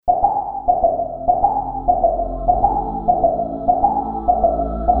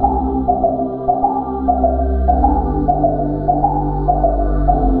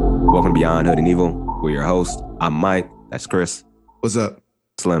Beyond Hood and Evil. We're your hosts. I'm Mike. That's Chris. What's up?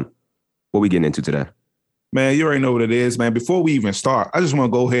 Slim. What we getting into today? Man, you already know what it is, man. Before we even start, I just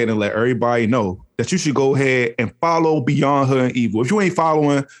want to go ahead and let everybody know that you should go ahead and follow Beyond Hood and Evil. If you ain't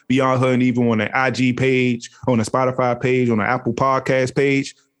following Beyond Hood and Evil on the IG page, on the Spotify page, on the Apple Podcast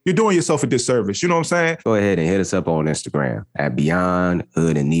page, you're doing yourself a disservice. You know what I'm saying? Go ahead and hit us up on Instagram at Beyond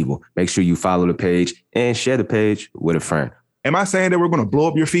Hood and Evil. Make sure you follow the page and share the page with a friend. Am I saying that we're going to blow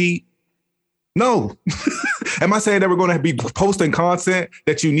up your feed? No. Am I saying that we're going to be posting content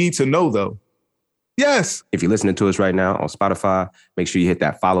that you need to know, though? Yes. If you're listening to us right now on Spotify, make sure you hit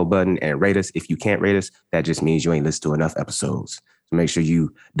that follow button and rate us. If you can't rate us, that just means you ain't listened to enough episodes. So make sure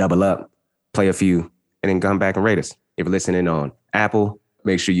you double up, play a few, and then come back and rate us. If you're listening on Apple,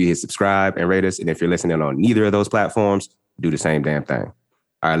 make sure you hit subscribe and rate us. And if you're listening on neither of those platforms, do the same damn thing.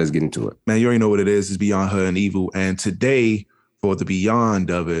 All right, let's get into it. Man, you already know what it is. It's Beyond Hood and Evil. And today, for the beyond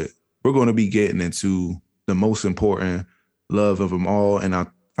of it, we're going to be getting into the most important love of them all in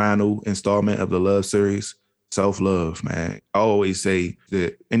our final installment of the love series, self-love, man. I always say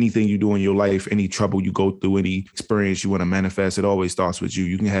that anything you do in your life, any trouble you go through, any experience you want to manifest, it always starts with you.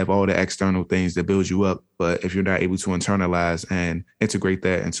 You can have all the external things that build you up, but if you're not able to internalize and integrate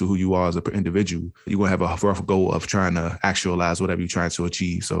that into who you are as an individual, you're going to have a rough go of trying to actualize whatever you're trying to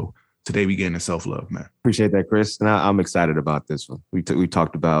achieve. So today we get into self-love, man. Appreciate that, Chris. And I'm excited about this one. We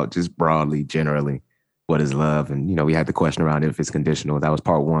talked about just broadly, generally, what is love? And, we had the question around if it's conditional. That was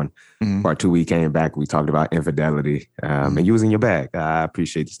part one. Mm-hmm. Part two, we came back. We talked about infidelity and you was in your bag. I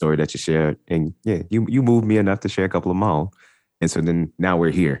appreciate the story that you shared. And yeah, you moved me enough to share a couple of my own. And so then now we're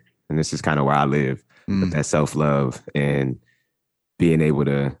here. And this is kind of where I live with that self-love and being able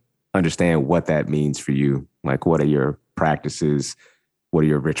to understand what that means for you. Like, what are your practices? What are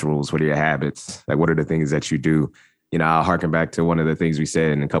your rituals? What are your habits? Like, what are the things that you do? I'll harken back to one of the things we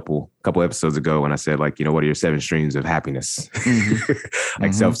said in a couple episodes ago when I said, like, what are your 7 streams of happiness? Mm-hmm.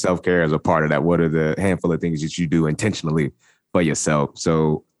 Like self-care is a part of that. What are the handful of things that you do intentionally for yourself?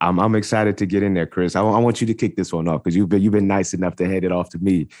 So I'm excited to get in there, Chris. I want you to kick this one off because you've been nice enough to hand it off to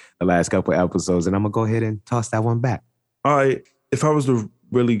me the last couple of episodes, and I'm gonna go ahead and toss that one back. All right. If I was to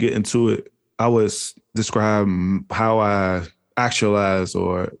really get into it, I would describe how I actualize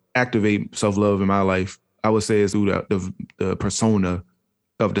or activate self-love in my life. I would say it's through the persona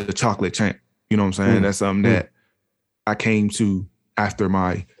of the chocolate champ. You know what I'm saying? That's something that I came to after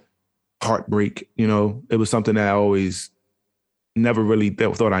my heartbreak. It was something that I always never really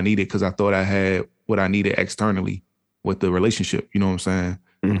thought I needed because I thought I had what I needed externally with the relationship. You know what I'm saying?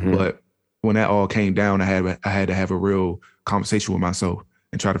 Mm-hmm. But when that all came down, I had to have a real conversation with myself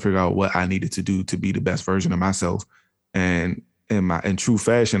and try to figure out what I needed to do to be the best version of myself. And in true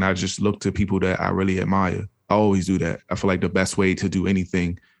fashion, I just look to people that I really admire. I always do that. I feel like the best way to do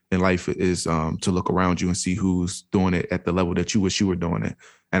anything in life is to look around you and see who's doing it at the level that you wish you were doing it.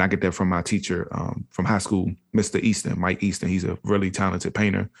 And I get that from my teacher from high school, Mr. Easton, Mike Easton. He's a really talented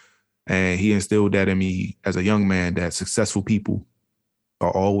painter. And he instilled that in me as a young man, that successful people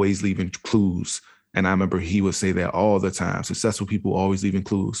are always leaving clues. And I remember he would say that all the time. Successful people always leaving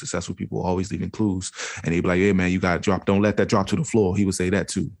clues. Successful people always leaving clues. And he'd be like, hey, man, you got to drop. Don't let that drop to the floor. He would say that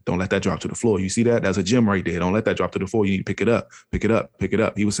too. Don't let that drop to the floor. You see that? That's a gem right there. Don't let that drop to the floor. You need to pick it up, pick it up, pick it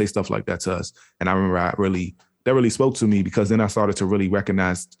up. He would say stuff like that to us. And I remember that really spoke to me because then I started to really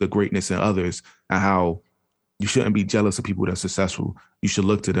recognize the greatness in others and how you shouldn't be jealous of people that are successful. You should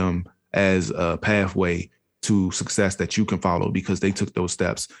look to them as a pathway to success that you can follow because they took those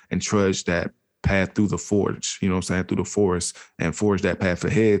steps and trudged that path through the forge, through the forest and forge that path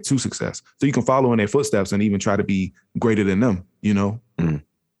ahead to success. So you can follow in their footsteps and even try to be greater than them,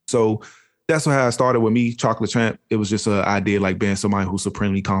 So that's how it started with me, Chocolate Champ. It was just an idea like being somebody who's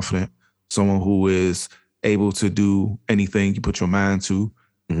supremely confident, someone who is able to do anything you put your mind to,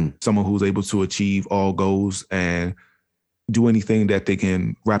 someone who's able to achieve all goals and do anything that they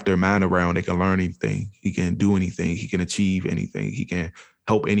can wrap their mind around. They can learn anything. He can do anything. He can achieve anything. He can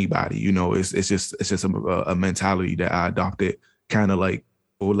help anybody. It's just a mentality that I adopted, kind of like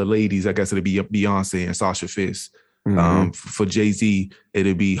for the ladies, I guess it'd be Beyonce and Sasha Fierce. For Jay-Z,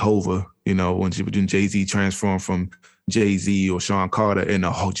 it'd be Hova, when Jay-Z transformed from Jay-Z or Sean Carter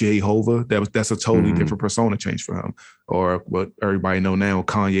into Jay-Hova, that's a totally different persona change for him. Or what everybody know now,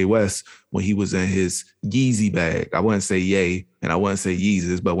 Kanye West, when he was in his Yeezy bag. I wouldn't say Ye and I wouldn't say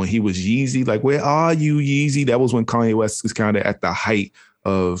Yeezus, but when he was Yeezy, like, where are you, Yeezy? That was when Kanye West was kind of at the height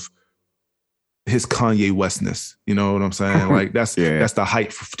of his Kanye Westness. You know what I'm saying? Like that's the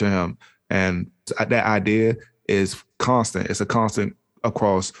height to him. And that idea is constant. It's a constant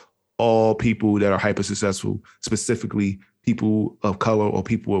across all people that are hyper successful, specifically people of color or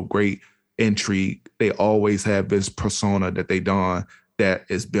people of great intrigue. They always have this persona that they don that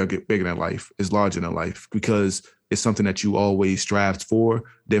is bigger than life, is larger than life, because it's something that you always strived for.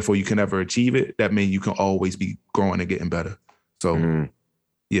 Therefore, you can never achieve it. That means you can always be growing and getting better. So,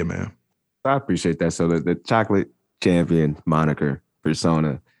 yeah, man. I appreciate that. So the chocolate champion moniker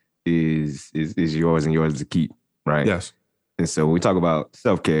persona is yours and yours to keep, right? Yes. And so when we talk about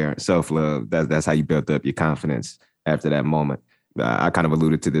self-care, self-love, that's how you built up your confidence after that moment. I kind of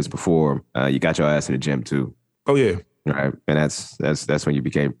alluded to this before. You got your ass in the gym too. Oh yeah. Right. And that's when you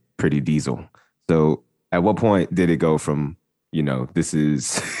became pretty diesel. So at what point did it go from, this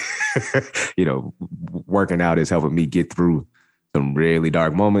is, working out is helping me get through some really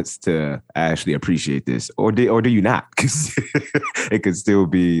dark moments to actually appreciate this? Or do you not? Because it could still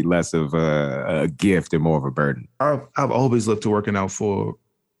be less of a gift and more of a burden. I've always looked to working out for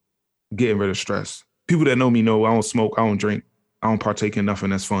getting rid of stress. People that know me know I don't smoke, I don't drink, I don't partake in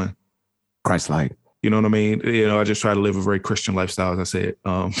nothing that's fun. Christ-like. You know what I mean? I just try to live a very Christian lifestyle, as I said.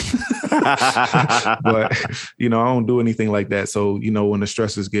 But, I don't do anything like that. So, when the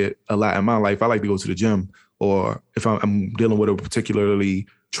stresses get a lot in my life, I like to go to the gym. Or if I'm dealing with a particularly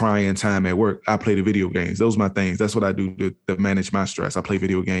trying time at work, I play the video games. Those are my things. That's what I do to manage my stress. I play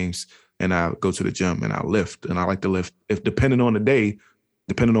video games and I go to the gym and I lift. And I like to lift. If depending on the day,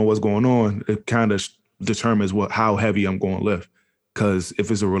 depending on what's going on, it kind of determines how heavy I'm going to lift. Because if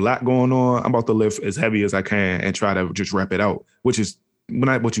there's a lot going on, I'm about to lift as heavy as I can and try to just rep it out, which is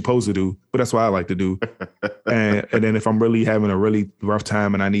not what you're supposed to do, but that's what I like to do. and then if I'm really having a really rough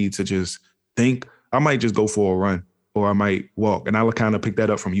time and I need to just think, I might just go for a run or I might walk. And I would kind of pick that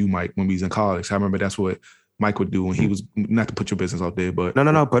up from you, Mike, when we was in college. I remember that's what Mike would do when he was, not to put your business out there, but.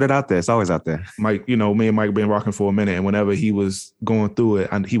 No, put it out there. It's always out there. Mike, me and Mike been rocking for a minute. And whenever he was going through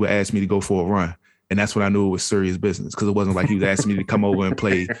it, he would ask me to go for a run. And that's when I knew it was serious business, because it wasn't like he was asking me to come over and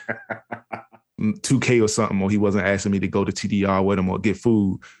play 2K or something, or he wasn't asking me to go to TDR with him or get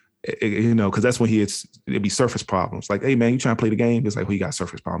food, because that's when it'd be surface problems. Like, hey, man, you trying to play the game? It's like, well, he got a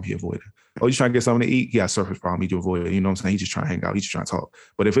surface problem, he avoid it. Oh, you trying to get something to eat? He got a surface problem, he avoid it. You know what I'm saying? He just trying to hang out. He just trying to talk.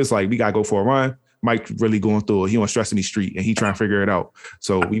 But if it's like, we got to go for a run, Mike really going through it. He on stress in the street and he trying to figure it out.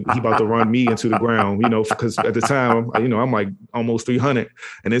 So he about to run me into the ground, because at the time, I'm like almost 300.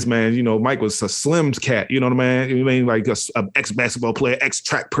 And this man, Mike was a slim cat, you know what I mean? Like a ex-basketball player,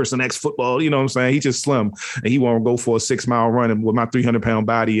 ex-track person, ex-football, you know what I'm saying? He just slim. And he want to go for a 6-mile run with my 300-pound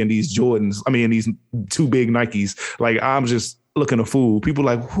body and these Jordans, these 2 big Nikes. Like, I'm just looking a fool. People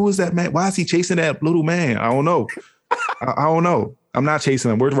like, who is that man? Why is he chasing that little man? I don't know. I don't know. I'm not chasing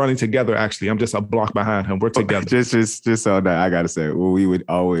him. We're running together, actually. I'm just a block behind him. We're together. Just so that I got to say, we would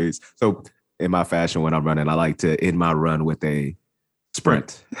always, so in my fashion when I'm running, I like to end my run with a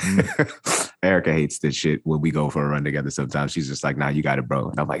sprint. Erica hates this shit when we go for a run together sometimes. She's just like, nah, you got it, bro.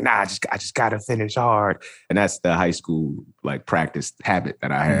 And I'm like, nah, I just got to finish hard. And that's the high school practice habit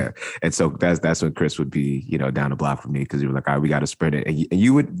that I had. And so that's when Chris would be, down the block for me, because he was like, all right, we got to sprint it. And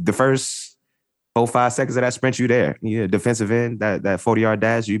you would, the first 4-5 seconds of that sprint, you there. Yeah, defensive end, that 40-yard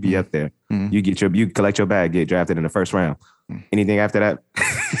dash, you'd be up there. Mm-hmm. You collect your bag, get drafted in the first round. Anything after that?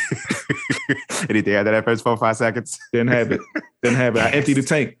 Anything after that first 4-5 seconds? Didn't have it. I emptied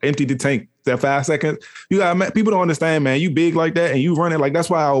the tank. That 5 seconds. People don't understand, man. You big like that and you run it like, that's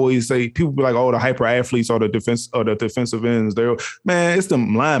why I always say, people be like, oh, the hyper athletes or the defensive ends. Man, it's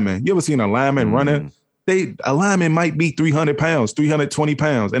them linemen. You ever seen a lineman running? A lineman might be 300 pounds, 320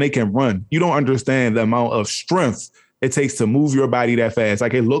 pounds, and they can run. You don't understand the amount of strength it takes to move your body that fast.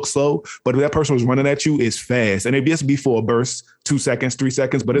 Like, it looks slow, but if that person was running at you, it's fast. And it just be for a burst, 2 seconds, 3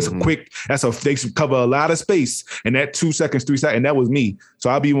 seconds, but it's quick. They cover a lot of space. And that 2 seconds, 3 seconds, and that was me. So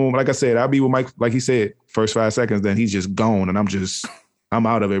I'll be with Mike, like he said, first 5 seconds, then he's just gone. And I'm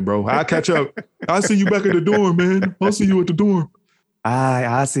out of it, bro. I'll catch up. I'll see you back at the dorm, man. I'll see you at the dorm.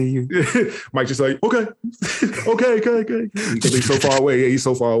 I see you. Mike just like, okay. He's so far away. Yeah, he's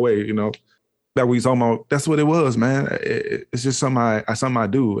so far away, That we talking about, that's what it was, man. It's just something I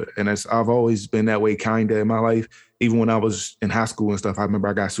do. And I've always been that way kind of in my life. Even when I was in high school and stuff, I remember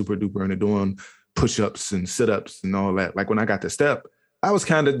I got super duper into doing push-ups and sit-ups and all that. Like, when I got to step, I was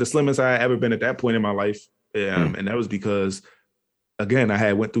kind of the slimmest I had ever been at that point in my life. And that was because, again, I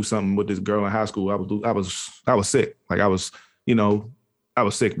had went through something with this girl in high school. I was sick. Like, I was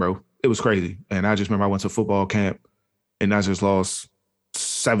sick, bro. It was crazy. And I just remember I went to football camp and I just lost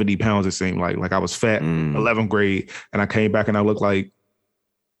 70 pounds, it seemed like. Like, I was fat, 11th grade, and I came back and I looked like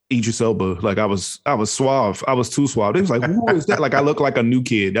Idris Elba. Like, I was suave. I was too suave. They was like, who is that? Like, I look like a new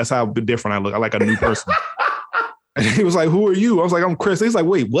kid. That's how different I look. I like a new person. And he was like, who are you? I was like, I'm Chris. He's like,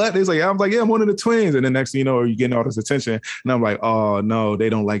 wait, what? He's like, I was like, yeah, I'm one of the twins. And then next thing you know, you're getting all this attention. And I'm like, oh, no, they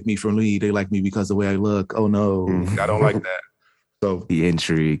don't like me for me. They like me because of the way I look. Oh, no, I don't like that. So the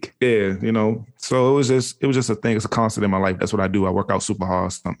intrigue. Yeah, so it was just a thing. It's a constant in my life. That's what I do. I work out super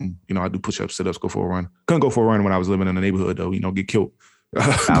hard. Something, I do push-ups, sit-ups, go for a run. Couldn't go for a run when I was living in the neighborhood though, get killed.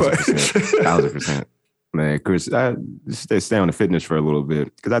 1,000%. Man, Chris, stay on the fitness for a little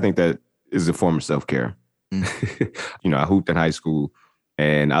bit because I think that is a form of self-care. I hooped in high school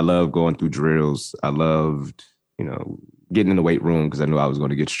and I loved going through drills. I loved, getting in the weight room because I knew I was going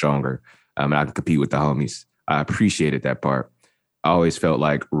to get stronger and I could compete with the homies. I appreciated that part. I always felt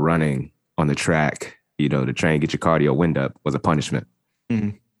like running on the track, to train, get your cardio wind up was a punishment.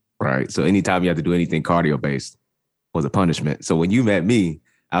 Mm-hmm. Right. So anytime you have to do anything cardio based was a punishment. So when you met me,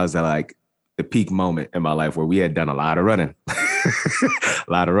 I was at like the peak moment in my life where we had done a lot of running. So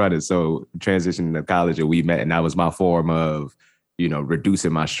transitioning to college and we met, and that was my form of,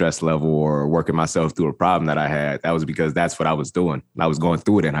 reducing my stress level or working myself through a problem that I had. That was because that's what I was doing. I was going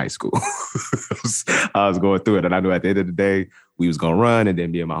through it in high school. I was going through it. And I knew at the end of the day, we was going to run and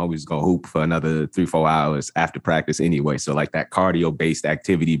then me and my homies was going to hoop for another 3-4 hours after practice anyway. So like that cardio-based,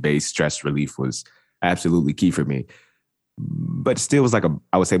 activity-based stress relief was absolutely key for me. But still was like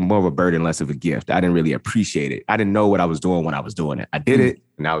I would say more of a burden, less of a gift. I didn't really appreciate it. I didn't know what I was doing when I was doing it. I did it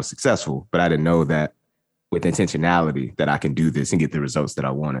and I was successful, but I didn't know that with intentionality that I can do this and get the results that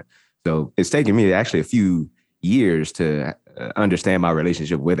I wanted. So it's taken me actually a few years to understand my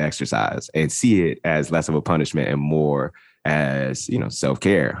relationship with exercise and see it as less of a punishment and more as,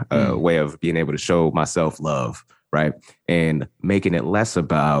 self-care, a way of being able to show myself love, right? And making it less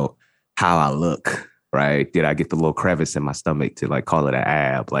about how I look, right? Did I get the little crevice in my stomach to like call it an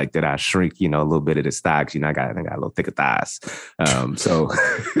ab? Like, did I shrink, a little bit of the thighs? I got a little thicker thighs. So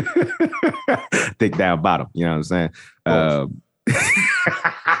thick down bottom, you know what I'm saying?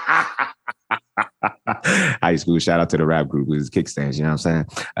 High school, shout out to the rap group with his kickstands, you know what I'm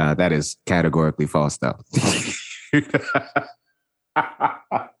saying? That is categorically false stuff.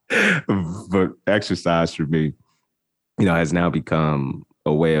 But exercise for me, has now become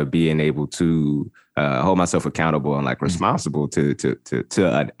a way of being able to hold myself accountable and like responsible to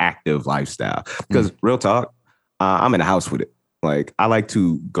an active lifestyle. Because real talk, I'm in the house with it. Like I like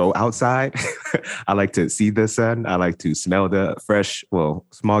to go outside. I like to see the sun. I like to smell the fresh,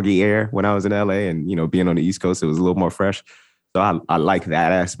 smoggy air. When I was in LA and, being on the East Coast, it was a little more fresh. So I like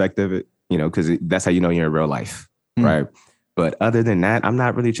that aspect of it, because that's how you're in real life, right? But other than that, I'm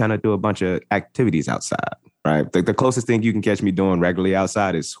not really trying to do a bunch of activities outside, right? The closest thing you can catch me doing regularly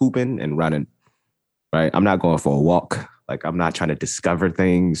outside is hooping and running, right? I'm not going for a walk. Like I'm not trying to discover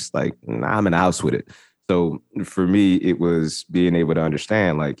things. Like I'm in the house with it. So for me, it was being able to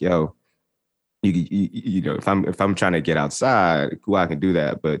understand, like, yo, if I'm trying to get outside, cool, I can do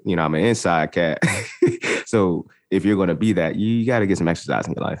that. But I'm an inside cat. So if you're going to be that, you got to get some exercise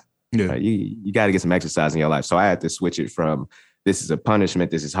in your life. Yeah, right? You got to get some exercise in your life. So I had to switch it from this is a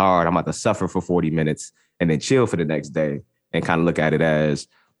punishment, this is hard, I'm about to suffer for 40 minutes and then chill for the next day and kind of look at it as,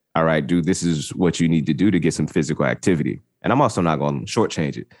 all right, dude, this is what you need to do to get some physical activity. And I'm also not going to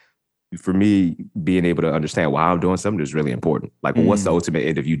shortchange it. For me, being able to understand why I'm doing something is really important. Like, what's the ultimate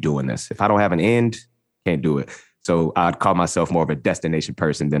end of you doing this? If I don't have an end, can't do it. So I'd call myself more of a destination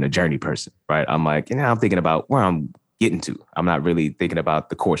person than a journey person, right? I'm like, I'm thinking about where I'm getting to. I'm not really thinking about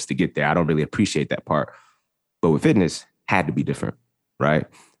the course to get there. I don't really appreciate that part. But with fitness, had to be different, right?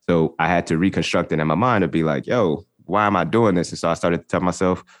 So I had to reconstruct it in my mind to be like, yo, why am I doing this? And so I started to tell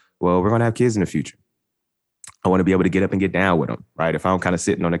myself, well, we're going to have kids in the future. I want to be able to get up and get down with them, right? If I'm kind of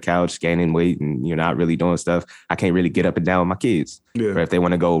sitting on the couch, gaining weight and you're not really doing stuff, I can't really get up and down with my kids. Yeah. Or if they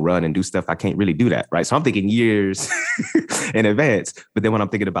want to go run and do stuff, I can't really do that, right? So I'm thinking years in advance. But then when I'm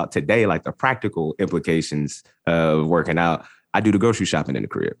thinking about today, like the practical implications of working out, I do the grocery shopping in the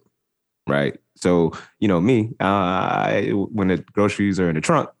crib, right? So, me, when the groceries are in the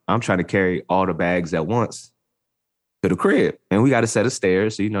trunk, I'm trying to carry all the bags at once to the crib. And we got a set of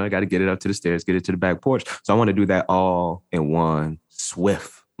stairs. So, I got to get it up to the stairs, get it to the back porch. So I want to do that all in one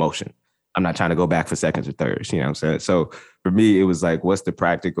swift motion. I'm not trying to go back for seconds or thirds, you know what I'm saying? So for me, it was like, what's the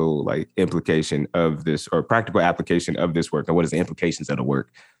practical implication of this or practical application of this work? And what is the implications of the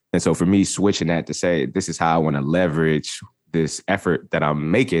work? And so for me, switching that to say, this is how I want to leverage this effort that I'm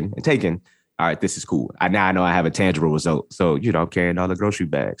making and taking. All right, this is cool. Now I know I have a tangible result. So, I'm carrying all the grocery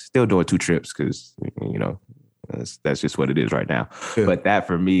bags, still doing 2 trips because, that's just what it is right now. Yeah. But that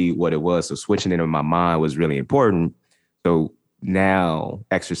for me, what it was, so switching it in my mind was really important. So now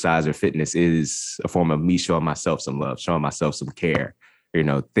exercise or fitness is a form of me showing myself some love, showing myself some care.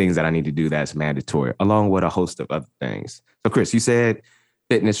 things that I need to do that's mandatory, along with a host of other things. So, Chris, you said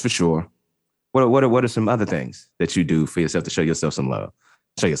fitness for sure. What are some other things that you do for yourself to show yourself some love,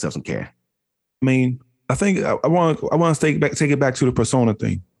 show yourself some care? I mean, I think I want to take it back to the persona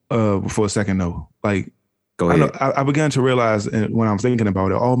thing for a second though. Like, go ahead. I began to realize when I'm thinking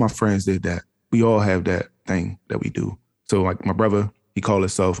about it, all my friends did that. We all have that thing that we do. So like my brother, he called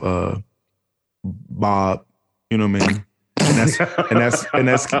himself Bob. You know what I mean? And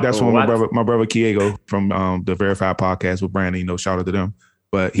that's when my brother Kiego from the Verified podcast with Brandon. Shout out to them.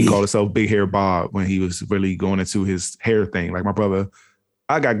 But he called himself Big Hair Bob when he was really going into his hair thing. Like my brother,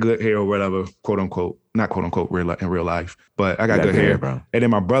 I got good hair or whatever, quote unquote, not quote unquote, in real life, but I got good hair, bro. And then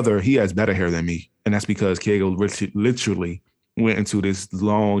my brother, he has better hair than me, and that's because Kiego literally went into this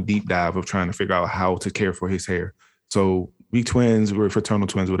long deep dive of trying to figure out how to care for his hair. So we twins, we're fraternal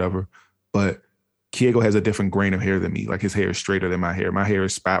twins, whatever, but Kiego has a different grain of hair than me. Like his hair is straighter than my hair. My hair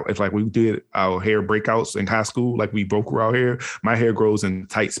is spiral. It's like we did our hair breakouts in high school. Like we broke our hair. My hair grows in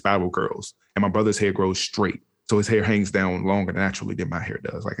tight spiral curls, and my brother's hair grows straight. So his hair hangs down longer naturally than my hair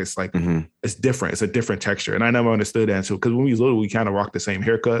does. Like it's different. It's a different texture, and I never understood that until because when we was little, we kind of rocked the same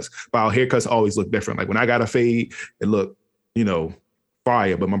haircuts, but our haircuts always look different. Like when I got a fade, it looked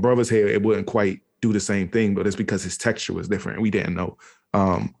fire, but my brother's hair, it wouldn't quite do the same thing. But it's because his texture was different, and we didn't know.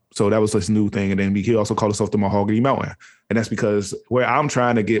 So that was this new thing. And then he also called himself the Mahogany Mountain. And that's because where I'm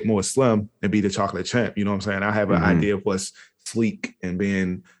trying to get more slim and be the chocolate champ, you know what I'm saying? I have an idea of what's sleek and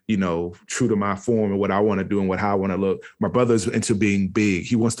being, true to my form and what I want to do and how I want to look. My brother's into being big.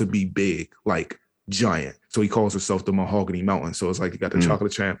 He wants to be big, like giant. So he calls himself the Mahogany Mountain. So it's like you got the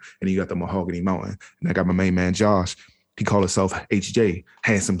chocolate champ and you got the Mahogany Mountain. And I got my main man, Josh. He called himself HJ,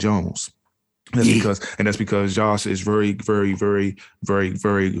 Handsome Jones. That's because Josh is very, very, very, very,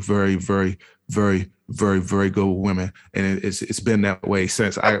 very, very, very, very, very, very good with women, and it's been that way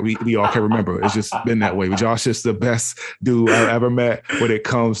since we all can remember. It's just been that way. Josh is the best dude I've ever met when it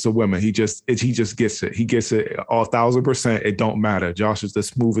comes to women. He just gets it. He gets it 1,000%. It don't matter. Josh is the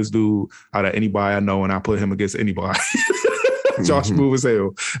smoothest dude out of anybody I know, and I put him against anybody. Josh smooth as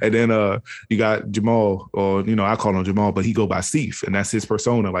hell. And then you got Jamal, or I call him Jamal, but he go by Seif, and that's his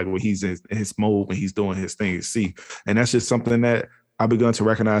persona. Like when he's in his mode, when he's doing his thing, is Seif. And that's just something that I've begun to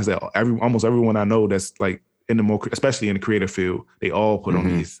recognize that almost everyone I know that's like especially in the creative field, they all put on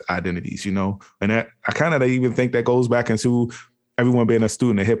these identities, And that I kind of even think that goes back into everyone being a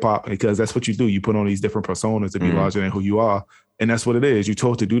student of hip hop, because that's what you do. You put on these different personas to be larger than who you are. And that's what it is. You're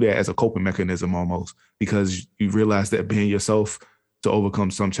taught to do that as a coping mechanism almost, because you realize that being yourself to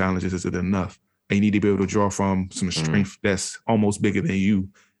overcome some challenges isn't enough. And you need to be able to draw from some strength that's almost bigger than you.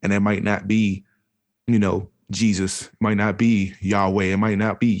 And that might not be, Jesus. It might not be Yahweh. It might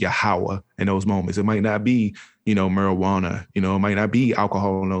not be Yahweh in those moments. It might not be, marijuana. It might not be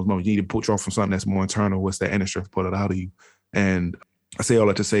alcohol in those moments. You need to draw from something that's more internal. What's that inner strength? Put it out of you. And I say all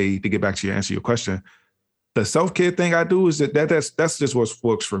that to say, to get back to answer your question, the self-care thing I do is that's just what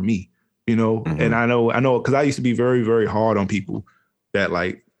works for me, And I know, because I used to be very, very hard on people that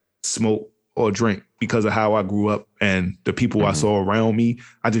like smoke or drink because of how I grew up and the people I saw around me.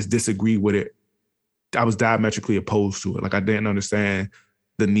 I just disagree with it. I was diametrically opposed to it. Like I didn't understand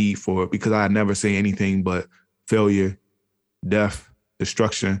the need for it because I had never seen anything but failure, death,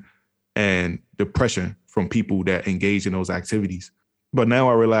 destruction, and depression from people that engage in those activities. But now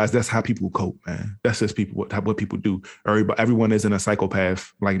I realize that's how people cope, man. That's just what people do. Everyone isn't a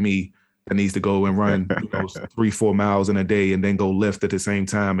psychopath like me that needs to go and run 3-4 miles in a day and then go lift at the same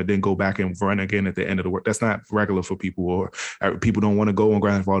time and then go back and run again at the end of the work. That's not regular for people, or people don't want to go on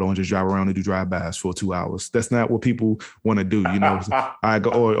Grand Theft Auto and just drive around and do drive-bys for 2 hours. That's not what people want to do, I go,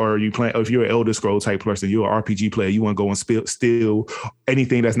 or you play, if you're an Elder Scrolls type person, you're an RPG player, you want to go and steal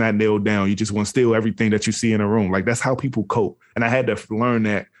anything that's not nailed down. You just want to steal everything that you see in a room. Like that's how people cope. And I had to learn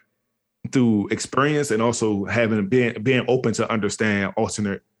that through experience and also being open to understand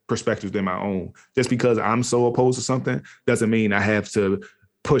alternate perspectives than my own. Just because I'm so opposed to something doesn't mean I have to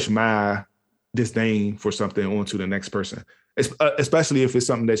push my disdain for something onto the next person. Especially if it's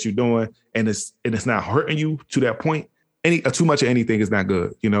something that you're doing and it's not hurting you to that point. Too much of anything is not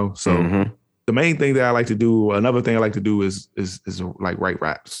good, So the main thing that I like to do, another thing I like to do is like write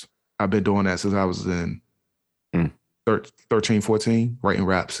raps. I've been doing that since I was in 13, 14, writing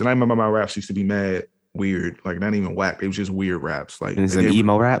raps. And I remember my raps used to be mad weird, like not even whack. It was just weird raps. Like is it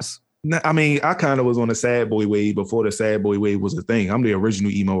emo raps? I mean, I kind of was on the sad boy wave before the sad boy wave was a thing. I'm the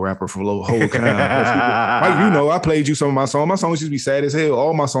original emo rapper for the whole time. I played you some of my songs. My songs used to be sad as hell.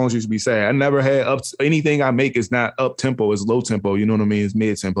 All my songs used to be sad. I never had anything I make is not up tempo. It's low tempo. You know what I mean? It's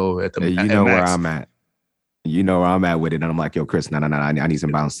mid tempo at the. Where I'm at. You know where I'm at with it, and I'm like, yo, Chris, no, I need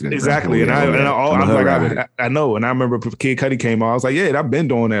some bounce to this. Exactly, and I know, and I remember Kid Cudi came on. I was like, yeah, I've been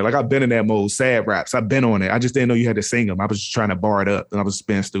doing that. Like I've been in that mode, sad raps. I've been on it. I just didn't know you had to sing them. I was just trying to bar it up, and I was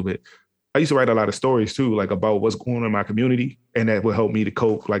being stupid. I used to write a lot of stories too, like about what's going on in my community, and that would help me to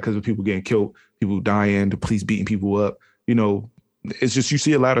cope. Like because of people getting killed, people dying, the police beating people up. You know, it's just you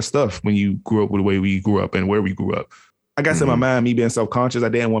see a lot of stuff when you grew up with the way we grew up and where we grew up. I guess in my mind, me being self-conscious, I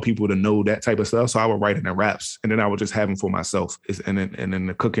didn't want people to know that type of stuff. So I would write it in raps and then I would just have them for myself. And then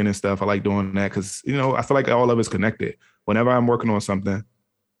the cooking and stuff, I like doing that because, you know, I feel like all of it's connected. Whenever I'm working on something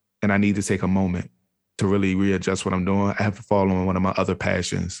and I need to take a moment to really readjust what I'm doing, I have to follow on one of my other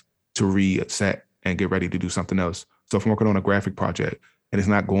passions to reset and get ready to do something else. So if I'm working on a graphic project and it's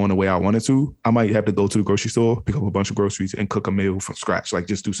not going the way I wanted to, I might have to go to the grocery store, pick up a bunch of groceries and cook a meal from scratch, like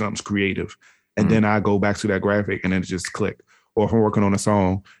just do something creative. And then I go back to that graphic and then it just click. Or if I'm working on a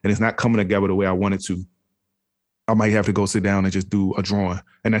song and it's not coming together the way I want it to, I might have to go sit down and just do a drawing.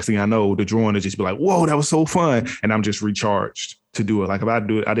 And next thing I know, the drawing will just be like, whoa, that was so fun. And I'm just recharged to do it. Like if I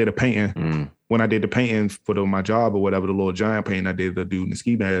did a painting, when I did the painting for my job or whatever, the little giant painting I did the dude in the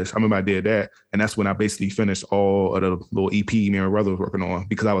ski mask, I remember I did that. And that's when I basically finished all of the little EP me and my brother was working on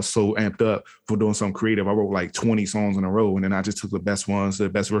because I was so amped up for doing something creative. I wrote like 20 songs in a row. And then I just took the best ones, the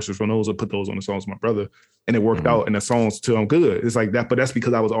best verses from those and put those on the songs with my brother. And it worked out and the songs till I'm good. It's like that, but that's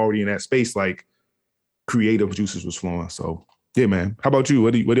because I was already in that space, like creative juices was flowing. So yeah, man. How about you?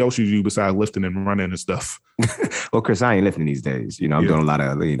 What else you do besides lifting and running and stuff? Well, Chris, I ain't lifting these days. You know, I'm doing a lot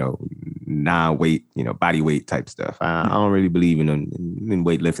of, you know, non-weight, you know, body weight type stuff. I don't really believe in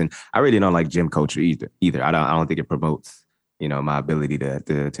weightlifting. I really don't like gym culture either. I don't think it promotes, you know, my ability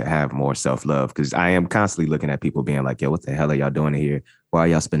to have more self-love because I am constantly looking at people being like, yo, what the hell are y'all doing in here? Why are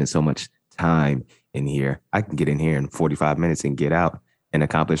y'all spending so much time in here? I can get in here in 45 minutes and get out and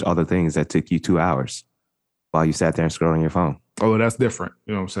accomplish all the things that took you 2 hours while you sat there and scrolled on your phone. Oh, that's different.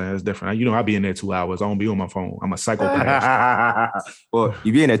 You know what I'm saying? It's different. You know, I be in there 2 hours. I don't be on my phone. I'm a psychopath. Well,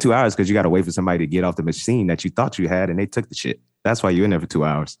 you be in there 2 hours because you got to wait for somebody to get off the machine that you thought you had and they took the shit. That's why you're in there for 2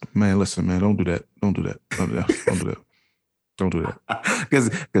 hours. Man, listen, man, don't do that. Don't do that. Don't do that. Don't do that. Don't do that.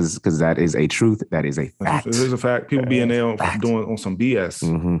 Because that is a truth. That is a fact. It is a fact. People be in there doing on some BS.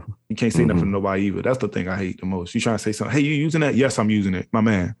 You can't say nothing to nobody either. That's the thing I hate the most. You trying to say something. Hey, you using that? Yes, I'm using it. My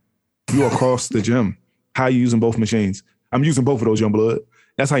man, you across the gym. How you using both machines? I'm using both of those, young blood.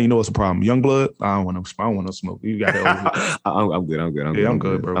 That's how you know it's a problem. Young blood, I don't want no smoke. You got it over. I'm good. I'm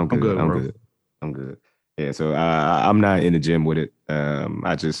good, bro. I'm good. Yeah, so I'm not in the gym with it. I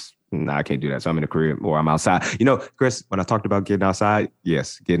can't do that. So I'm in the crib or I'm outside. You know, Chris, when I talked about getting outside,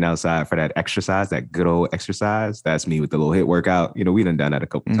 yes, getting outside for that exercise, that good old exercise, that's me with the little HIIT workout. You know, we done that a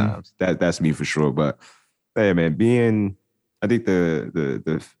couple times. That's me for sure. But hey, man, I think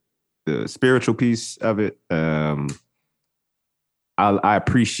the spiritual piece of it, I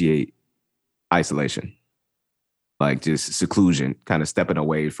appreciate isolation, like just seclusion, kind of stepping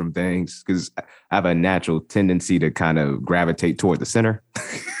away from things, because I have a natural tendency to kind of gravitate toward the center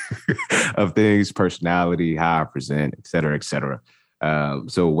of things, personality, how I present, et cetera, et cetera.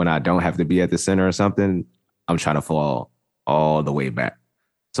 So when I don't have to be at the center of something, I'm trying to fall all the way back.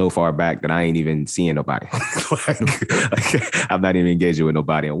 So far back that I ain't even seeing nobody. I'm not even engaging with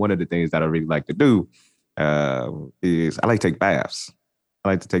nobody. And one of the things that I really like to do is I like to take baths.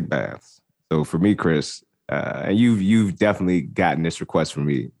 So for me, Chris, and you've definitely gotten this request from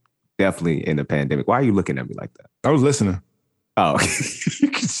me, definitely in the pandemic. Why are you looking at me like that? I was listening. Oh,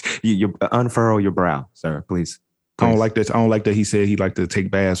 you unfurl your brow, sir, please. I don't like that. I don't like that he said he liked to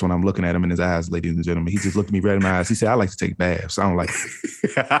take baths when I'm looking at him in his eyes, ladies and gentlemen. He just looked at me right in my eyes. He said, I like to take baths. I don't like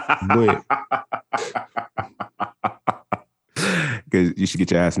it. Because you should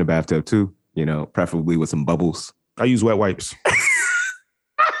get your ass in the bathtub too, you know, preferably with some bubbles. I use wet wipes.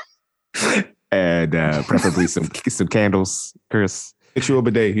 And preferably some candles, Chris. Get you a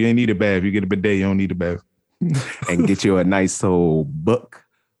bidet. You ain't need a bath. You get a bidet, you don't need a bath. And get you a nice old book.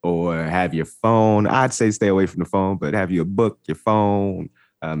 Or have your phone. I'd say stay away from the phone, but have your book, your phone.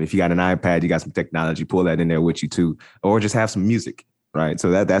 If you got an iPad, you got some technology, pull that in there with you too. Or just have some music, right?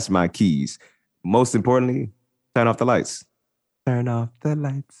 So that's my keys. Most importantly, turn off the lights. Turn off the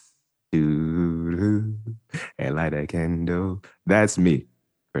lights. And light a candle. That's me,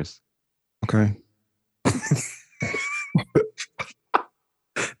 Chris. Okay.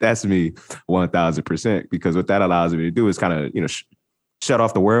 That's me 1000%. Because what that allows me to do is kind of, you know, shut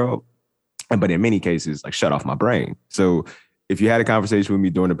off the world, but in many cases, like shut off my brain. So if you had a conversation with me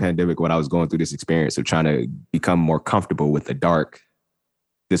during the pandemic when I was going through this experience of trying to become more comfortable with the dark,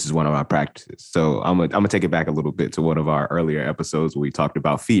 this is one of my practices. So I'm gonna take it back a little bit to one of our earlier episodes where we talked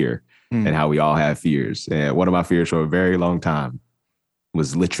about fear and how we all have fears. And one of my fears for a very long time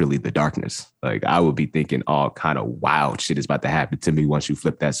was literally the darkness. Like I would be thinking all kind of wild shit is about to happen to me once you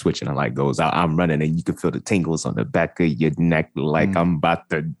flip that switch and the light goes out. I'm running and you can feel the tingles on the back of your neck like I'm about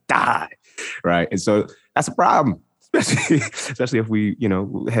to die. Right. And so that's a problem. Especially if we,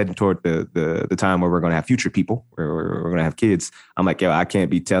 heading toward the time where we're going to have future people, where we're going to have kids. I'm like, yo, I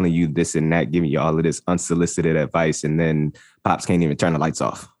can't be telling you this and that, giving you all of this unsolicited advice, and then pops can't even turn the lights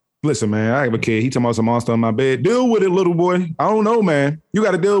off. Listen, man, I have a kid. He talking about some monster in my bed. Deal with it, little boy. I don't know, man. You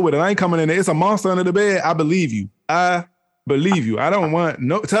got to deal with it. I ain't coming in there. It's a monster under the bed. I believe you. I don't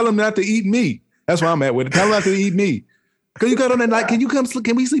want tell him not to eat me. That's where I'm at with it. Tell him not to eat me. Can you come on that night? Can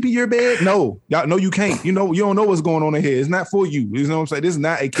we sleep in your bed? No, y'all, no, you can't. You don't know what's going on in here. It's not for you. You know what I'm saying? This is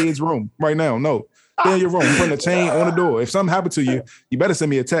not a kid's room right now. No, stay in your room. Put a chain on the door. If something happened to you, you better send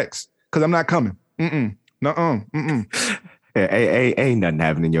me a text because I'm not coming. Yeah, ain't nothing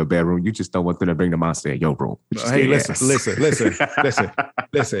happening in your bedroom. You just don't want them to bring the monster in your room. Hey, listen.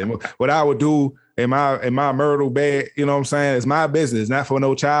 What I would do in my myrtle bed, you know what I'm saying? It's my business, not for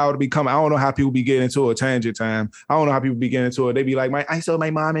no child to be coming. I don't know how people be getting into a tangent time. I don't know how people be getting into it. They be like, I saw my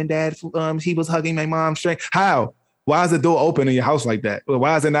mom and dad. He was hugging my mom straight. How? Why is the door open in your house like that?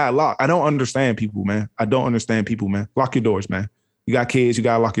 Why is it not locked? I don't understand people, man. Lock your doors, man. You got kids, you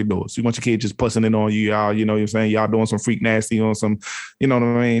gotta lock your doors. You want your kids just pussing in on you, y'all, you know what I'm saying? Y'all doing some freak nasty on some, you know what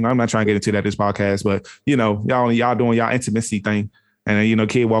I mean? I'm not trying to get into that this podcast, but y'all doing y'all intimacy thing. And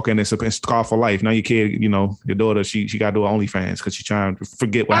kid walk in and it's call for life. Now your kid, your daughter, she gotta do OnlyFans because she's trying to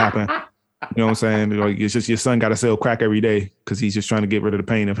forget what happened. You know what I'm saying? Like it's just your son gotta sell crack every day because he's just trying to get rid of the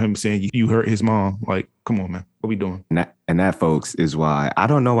pain of him saying you hurt his mom. Like, come on, man. What we doing? And that, folks, is why I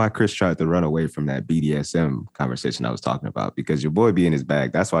don't know why Chris tried to run away from that BDSM conversation I was talking about, because your boy be in his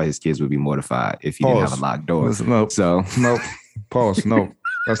bag. That's why his kids would be mortified if he didn't have a locked door. Nope. Pause. No.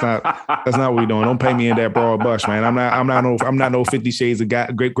 That's not what we doing. Don't pay me in that broad brush, man. I'm not no 50 Shades of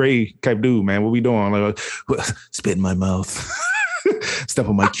Great Gray type dude, man. What we doing? Like, spit in my mouth. Step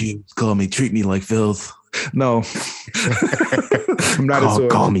on my cubes. Treat me like filth. No. I'm not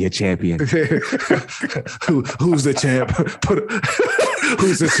call me a champion. Who's the champ?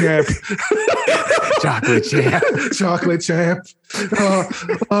 Who's the champ? Chocolate champ.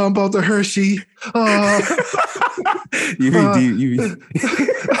 I'm about the Hershey.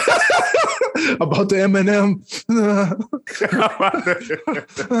 About the M&M.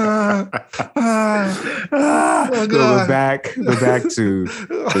 We're back to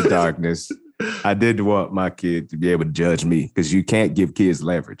the darkness. I did want my kid to be able to judge me, because you can't give kids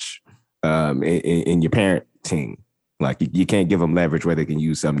leverage in your parenting. Like you can't give them leverage where they can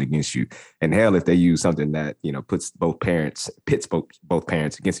use something against you. And hell, if they use something that pits both parents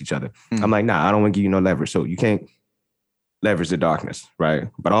against each other, I'm like, nah, I don't want to give you no leverage. So you can't leverage the darkness, right?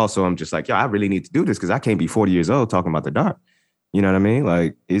 But also, I'm just like, yo, I really need to do this because I can't be 40 years old talking about the dark. You know what I mean?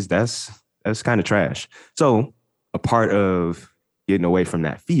 Like, that's kind of trash. So a part of getting away from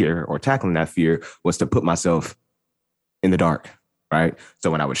that fear or tackling that fear was to put myself in the dark, right?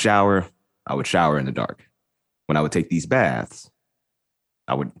 So when I would shower in the dark. When I would take these baths,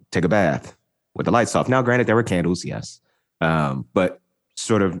 I would take a bath with the lights off. Now, granted, there were candles, yes, but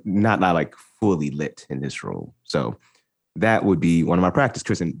sort of not like fully lit in this room. So that would be one of my practice,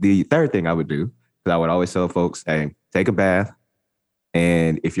 Chris. And the third thing I would do, because I would always tell folks, hey, take a bath.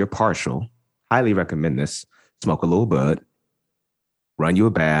 And if you're partial, highly recommend this, smoke a little bud, run you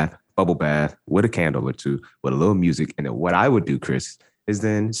a bath, bubble bath with a candle or two, with a little music. And then what I would do, Chris, is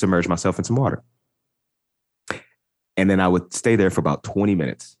then submerge myself in some water. And then I would stay there for about 20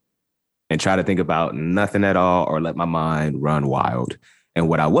 minutes and try to think about nothing at all or let my mind run wild. And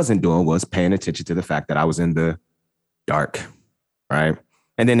what I wasn't doing was paying attention to the fact that I was in the dark, right?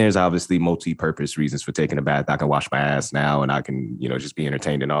 And then there's obviously multi-purpose reasons for taking a bath. I can wash my ass now and I can, just be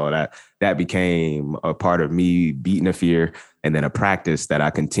entertained and all of that. That became a part of me beating a fear, and then a practice that I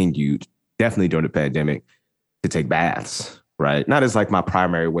continued definitely during the pandemic to take baths, right? Not as like my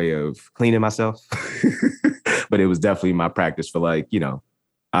primary way of cleaning myself, but it was definitely my practice for I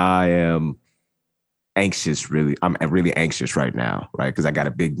am anxious, really. I'm really anxious right now, right? Because I got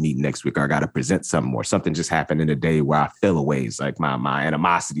a big meeting next week, or I got to present something, or something just happened in the day where I feel a ways. Like my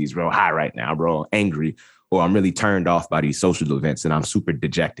animosity is real high right now. I'm real angry, or I'm really turned off by these social events and I'm super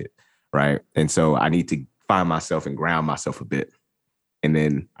dejected, right? And so I need to find myself and ground myself a bit. And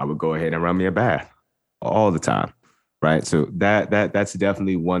then I would go ahead and run me a bath all the time. Right. So that's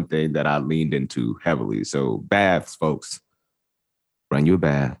definitely one thing that I leaned into heavily. So baths, folks, run you a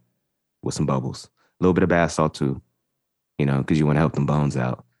bath with some bubbles, a little bit of bath salt too, because you want to help them bones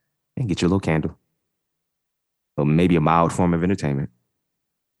out, and get your little candle. Or maybe a mild form of entertainment.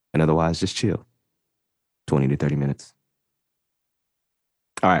 And otherwise, just chill. 20 to 30 minutes.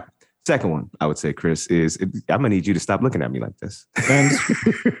 All right. Second one, I would say, Chris, is I'm going to need you to stop looking at me like this. Man,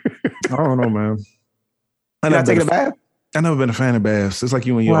 I don't know, man. You're not taking a bath? I've never been a fan of baths. It's like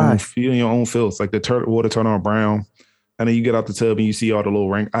you in your own filth. Like the water turn on brown. And then you get out the tub and you see all the little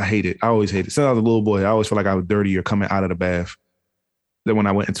ring. I hate it. I always hate it. Since I was a little boy, I always felt like I was dirtier coming out of the bath than when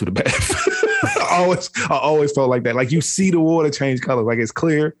I went into the bath. I always felt like that. Like you see the water change colors. Like it's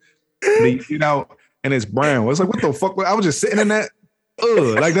clear, and it's brown. It's like, what the fuck? I was just sitting in that.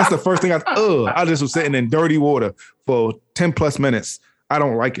 Like that's the first thing I just was sitting in dirty water for 10 plus minutes. I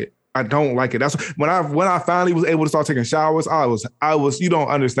don't like it. That's when I finally was able to start taking showers. I was, you don't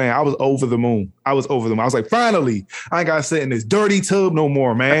understand. I was over the moon. I was like, finally, I ain't got to sit in this dirty tub no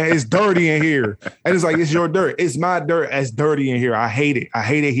more, man. It's dirty in here. And it's like, it's your dirt. It's my dirt. It's dirty in here. I hate it. I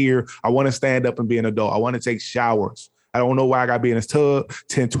hate it here. I want to stand up and be an adult. I want to take showers. I don't know why I got to be in this tub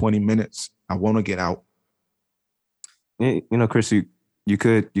 10, 20 minutes. I want to get out. Chris, you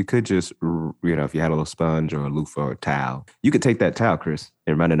could just, if you had a little sponge or a loofah or a towel, you could take that towel, Chris,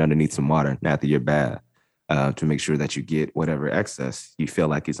 and run it underneath some water after your bath to make sure that you get whatever excess you feel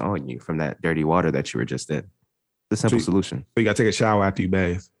like is on you from that dirty water that you were just in. The simple solution. So you got to take a shower after you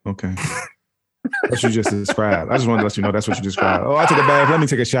bathe. Okay. That's what you just described. I just wanted to let you know that's what you described. Oh, I took a bath. Let me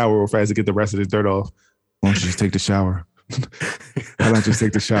take a shower real fast to get the rest of this dirt off. Why don't you just take the shower? Why not just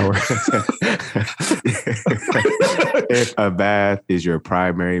take the shower? If a bath is your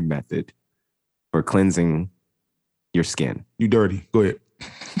primary method for cleansing your skin, you dirty. Go ahead.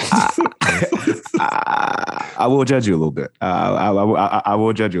 I will judge you a little bit. I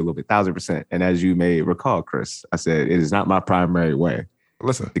will judge you a little bit, 1,000%. And as you may recall, Chris, I said it is not my primary way.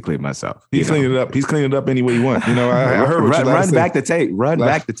 Listen, to clean myself. He's cleaning it up. He's cleaning it up any way you want. I heard what run back the tape. Run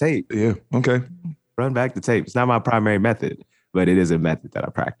back the tape. Yeah. Okay. Run back the tape. It's not my primary method, but it is a method that I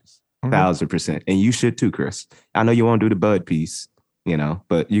practice. 1,000%. And you should too, Chris. I know you won't do the bud piece,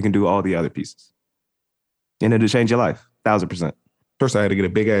 but you can do all the other pieces. And it'll change your life. 1,000%. First, I had to get a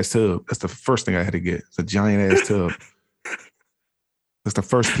big ass tub. That's the first thing I had to get. It's a giant ass tub. That's the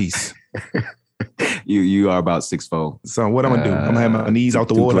first piece. You are about 6'4". So what I'm gonna do? I'm gonna have my knees out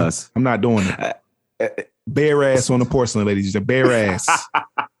the water. Plus. I'm not doing it. Bare ass on the porcelain, ladies. Just bare ass.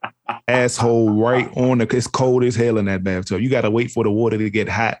 Asshole right on the. It's cold as hell in that bathtub. You got to wait for the water to get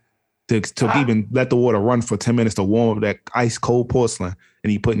hot to even let the water run for 10 minutes to warm up that ice cold porcelain.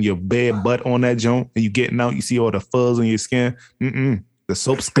 And you putting your bare butt on that joint and you getting out. You see all the fuzz on your skin. The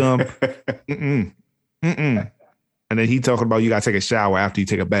soap scum. And then he talking about you got to take a shower after you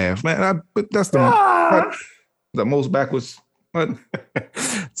take a bath. Man, that's the most backwards.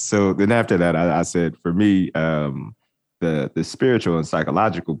 So then after that, I said, for me, the spiritual and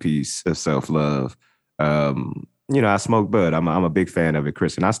psychological piece of self-love, I smoke bud. I'm a big fan of it,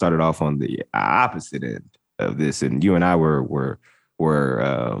 Chris. And I started off on the opposite end of this. And you and I were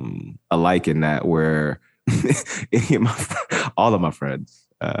alike in that, where all of my friends,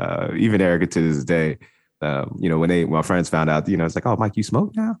 even Erica to this day, when my friends found out, it's like, oh, Mike, you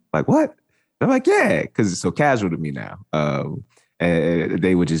smoke now? Like, what? I'm like, yeah, because it's so casual to me now. And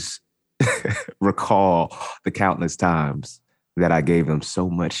they would just recall the countless times that I gave them so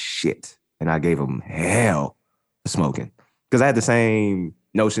much shit and I gave them hell for smoking. Because I had the same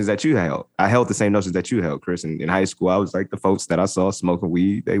notions that you held. I held the same notions that you held, Chris. In high school, I was like the folks that I saw smoking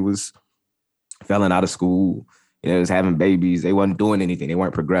weed. They was failing out of school. They was having babies. They wasn't doing anything. They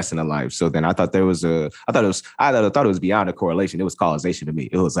weren't progressing in life. So then I thought it was beyond a correlation. It was causation to me.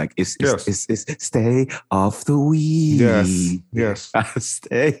 It was like, it's stay off the weed. Yes.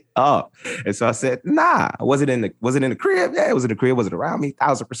 Stay up. And so I said, nah. Was it in the crib? Yeah, it was in the crib. Was it around me?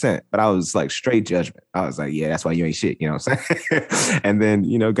 1,000%. But I was like straight judgment. I was like, yeah, that's why you ain't shit. You know what I'm saying? And then,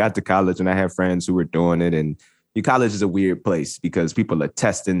 got to college and I had friends who were doing it, and college is a weird place because people are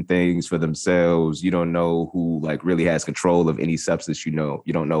testing things for themselves. You don't know who really has control of any substance. You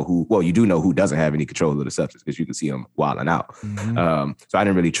don't know who, well, you do know who doesn't have any control of the substance because you can see them wilding out. Mm-hmm. So I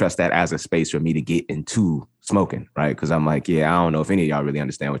didn't really trust that as a space for me to get into smoking, right? Because I'm like, yeah, I don't know if any of y'all really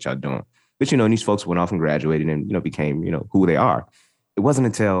understand what y'all doing. But, these folks went off and graduated and, became, who they are. It wasn't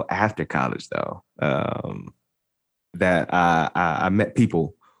until after college, though, that I met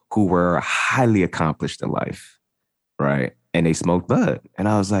people who were highly accomplished in life. Right. And they smoked bud. And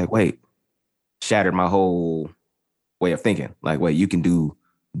I was like, wait, shattered my whole way of thinking. Like, wait, you can do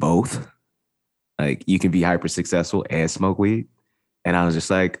both. Like, you can be hyper successful and smoke weed. And I was just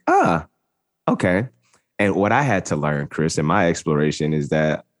like, okay. And what I had to learn, Chris, in my exploration is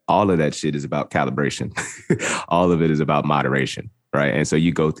that all of that shit is about calibration. All of it is about moderation. right? And so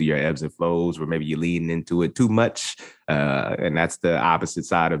you go through your ebbs and flows where maybe you're leaning into it too much. And that's the opposite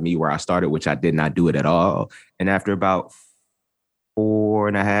side of me where I started, which I did not do it at all. And after about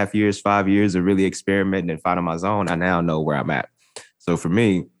 4.5 years, 5 years of really experimenting and finding my zone, I now know where I'm at. So for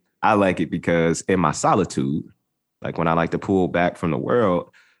me, I like it because in my solitude, like when I like to pull back from the world,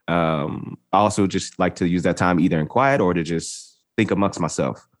 I also just like to use that time either in quiet or to just think amongst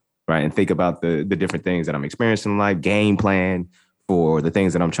myself, right? And think about the different things that I'm experiencing in life, game plan for the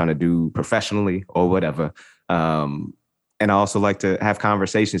things that I'm trying to do professionally or whatever. And I also like to have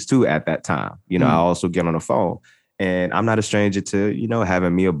conversations too at that time. I also get on the phone. And I'm not a stranger to,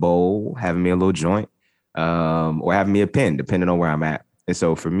 having me a bowl, having me a little joint, or having me a pen, depending on where I'm at. And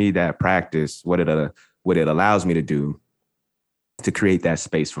so for me, that practice, what it allows me to do to create that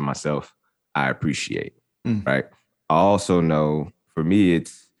space for myself, I appreciate, right? I also know for me,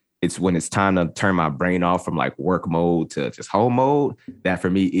 it's when it's time to turn my brain off from like work mode to just home mode, that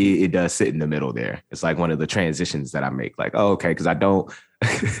for me, it does sit in the middle there. It's like one of the transitions that I make. Like, oh, okay, because I don't,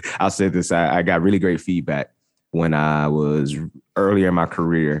 I'll say this, I got really great feedback when I was earlier in my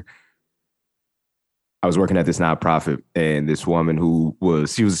career. I was working at this nonprofit, and this woman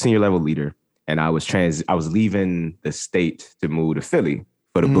she was a senior level leader, and I was leaving the state to move to Philly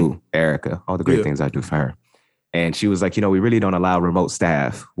for the boo, Erica, all the great things I do for her. And she was like, we really don't allow remote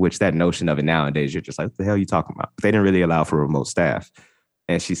staff, which that notion of it nowadays, you're just like, what the hell are you talking about? But they didn't really allow for remote staff.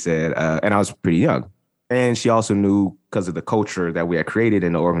 And she said, and I was pretty young. And she also knew, because of the culture that we had created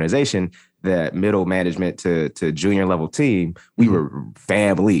in the organization, that middle management to junior level team, we were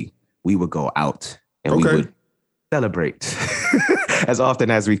family. We would go out and we would celebrate as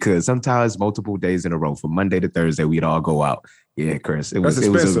often as we could. Sometimes multiple days in a row, from Monday to Thursday, we'd all go out. Yeah, Chris. That's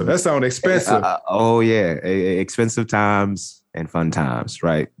expensive. That sounds expensive. Oh, yeah. Expensive times and fun times,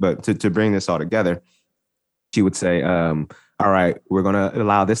 right? But to bring this all together, she would say, all right, we're going to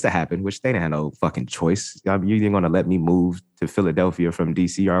allow this to happen, which they didn't have no fucking choice. You're going to let me move to Philadelphia from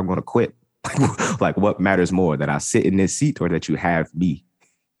DC, or I'm going to quit. Like, what matters more, that I sit in this seat or that you have me?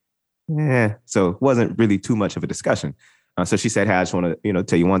 Yeah. So it wasn't really too much of a discussion. So she said, hey, I just want to,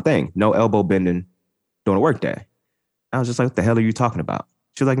 tell you one thing. No elbow bending during a work day. I was just like, what the hell are you talking about?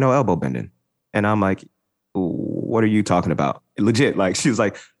 She was like, no elbow bending. And I'm like, what are you talking about? Legit. Like, she was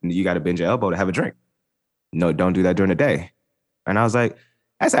like, you got to bend your elbow to have a drink. No, don't do that during the day. And I was like,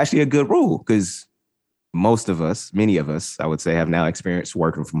 that's actually a good rule, because many of us, I would say, have now experienced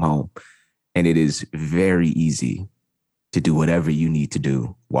working from home. And it is very easy to do whatever you need to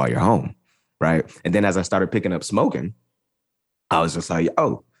do while you're home, right? And then as I started picking up smoking, I was just like,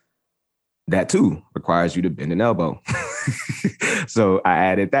 oh, that too requires you to bend an elbow. So I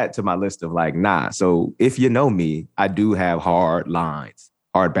added that to my list of like, nah. So if you know me, I do have hard lines,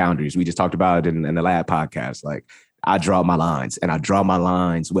 hard boundaries. We just talked about it in the lab podcast. Like, I draw my lines, and I draw my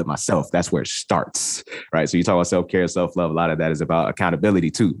lines with myself. That's where it starts, right? So you talk about self-care, self-love. A lot of that is about accountability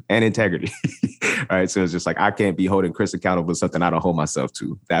too, and integrity, right? So it's just like, I can't be holding Chris accountable to something I don't hold myself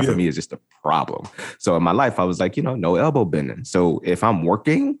to. That for me is just a problem. So in my life, I was like, no elbow bending. So if I'm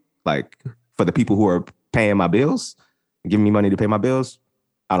working, like, for the people who are paying my bills, giving me money to pay my bills,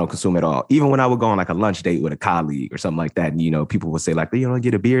 I don't consume at all. Even when I would go on like a lunch date with a colleague or something like that, and, people would say like,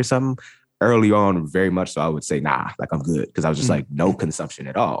 get a beer or something. Early on, very much so, I would say, nah, like, I'm good. Because I was just like, no consumption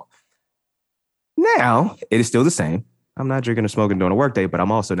at all. Now, it is still the same. I'm not drinking or smoking during a work day, but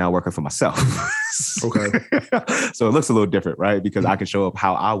I'm also now working for myself. Okay. So it looks a little different, right? Because I can show up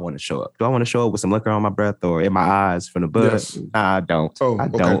how I want to show up. Do I want to show up with some liquor on my breath or in my eyes from the bud? Yes. Nah, I don't. I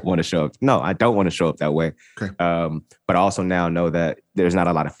don't want to show up. No, I don't want to show up that way. Okay. But I also now know that there's not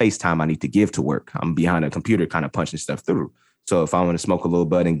a lot of face time I need to give to work. I'm behind a computer kind of punching stuff through. So if I want to smoke a little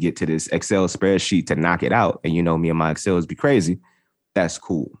bud and get to this Excel spreadsheet to knock it out, and me and my Excels be crazy, that's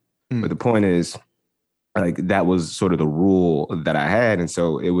cool. But the point is, like, that was sort of the rule that I had. And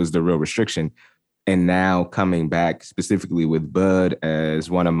so it was the real restriction. And now coming back specifically with bud as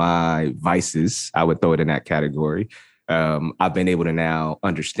one of my vices, I would throw it in that category. I've been able to now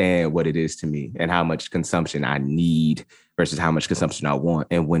understand what it is to me and how much consumption I need versus how much consumption I want,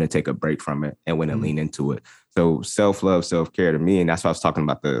 and when to take a break from it and when to lean into it. So self-love, self-care to me, and that's why I was talking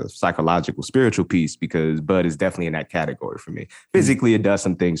about the psychological, spiritual piece, because bud is definitely in that category for me. Physically, it does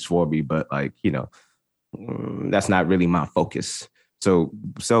some things for me, but like, that's not really my focus. So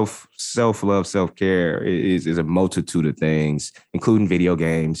self-love, self-care is a multitude of things, including video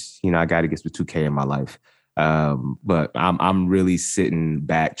games. I got to get some 2K in my life. But I'm really sitting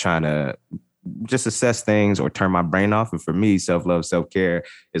back trying to just assess things or turn my brain off. And for me, self-love, self-care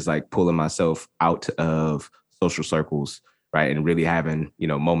is like pulling myself out of social circles, right? And really having,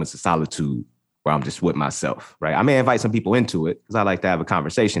 moments of solitude where I'm just with myself, right? I may invite some people into it because I like to have a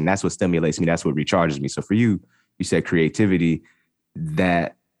conversation. That's what stimulates me. That's what recharges me. So for you, you said creativity,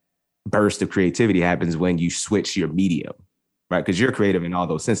 that burst of creativity happens when you switch your medium, right? Because you're creative in all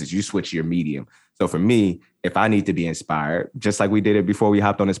those senses. You switch your medium. So for me, if I need to be inspired, just like we did it before we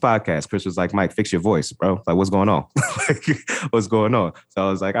hopped on this podcast, Chris was like, Mike, fix your voice, bro. Like, what's going on? Like, what's going on? So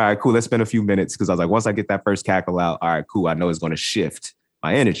I was like, all right, cool. Let's spend a few minutes. Because I was like, once I get that first cackle out, all right, cool. I know it's going to shift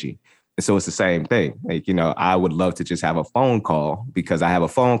my energy. And so it's the same thing. Like, you know, I would love to just have a phone call because I have a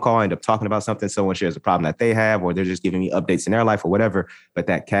phone call, end up talking about something. Someone shares a problem that they have, or they're just giving me updates in their life or whatever. But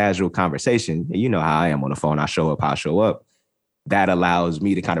that casual conversation, you know how I am on the phone. I show up, how I show up. That allows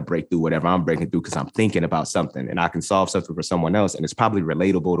me to kind of break through whatever I'm breaking through because I'm thinking about something and I can solve something for someone else. And it's probably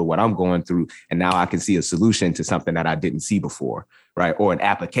relatable to what I'm going through. And now I can see a solution to something that I didn't see before, right? Or an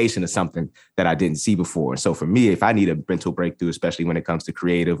application of something that I didn't see before. So for me, if I need a mental breakthrough, especially when it comes to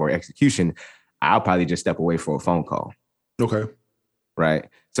creative or execution, I'll probably just step away for a phone call. Okay. Right.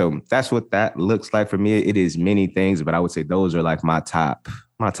 So that's what that looks like for me. It is many things, but I would say those are like my top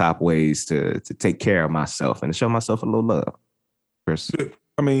ways to take care of myself and to show myself a little love. Chris?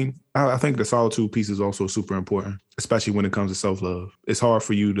 I mean, I think the solitude piece is also super important, especially when it comes to self-love. It's hard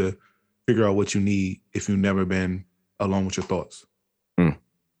for you to figure out what you need if you've never been alone with your thoughts. Mm.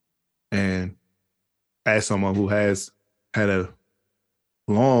 And as someone who has had a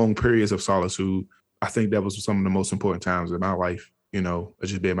long periods of solitude, I think that was some of the most important times in my life, you know,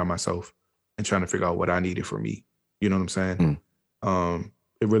 just being by myself and trying to figure out what I needed for me. You know what I'm saying?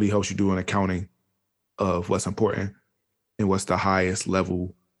 It really helps you do an accounting of what's important and what's the highest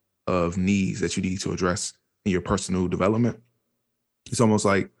level of needs that you need to address in your personal development. It's almost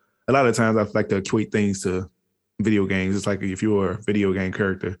like a lot of times I like to equate things to video games. It's like if you're a video game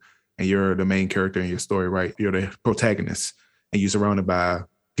character and you're the main character in your story, right? You're the protagonist and you're surrounded by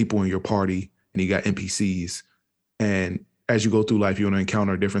people in your party and you got NPCs. And as you go through life, you're going to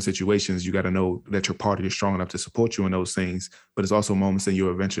encounter different situations. You got to know that your party is strong enough to support you in those things. But it's also moments in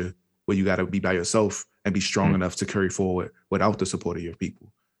your adventure where you got to be by yourself and be strong enough to carry forward without the support of your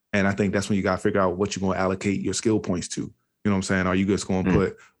people. And I think that's when you got to figure out what you're going to allocate your skill points to. You know what I'm saying? Are you just going to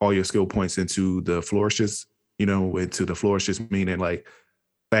put all your skill points into the flourishes, you know, into the flourishes, meaning like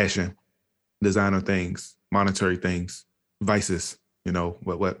fashion, designer things, monetary things, vices, you know,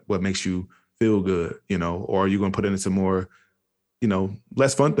 what makes you feel good, you know, or are you going to put it into more, you know,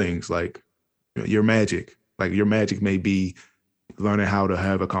 less fun things like your magic? Like your magic may be learning how to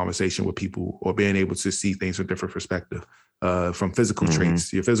have a conversation with people or being able to see things from different perspective. From physical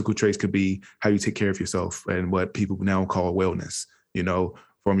traits. Your physical traits could be how you take care of yourself and what people now call wellness. You know,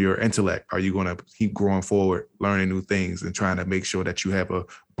 from your intellect, are you going to keep growing forward, learning new things and trying to make sure that you have a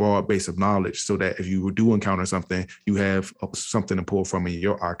broad base of knowledge so that if you do encounter something, you have something to pull from in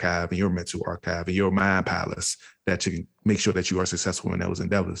your archive and your mental archive and your mind palace that you can make sure that you are successful in those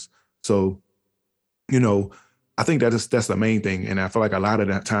endeavors. So, you know, I think that's the main thing. And I feel like a lot of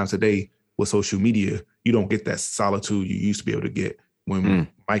the times today with social media, you don't get that solitude you used to be able to get when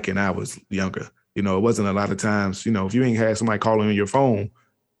Mike and I was younger. You know, it wasn't a lot of times, you know, if you ain't had somebody calling on your phone,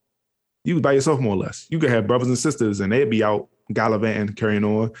 you was by yourself more or less. You could have brothers and sisters and they'd be out gallivanting, carrying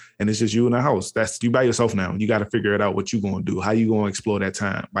on, and it's just you in the house. That's you by yourself now. You got to figure it out what you're going to do. How you going to explore that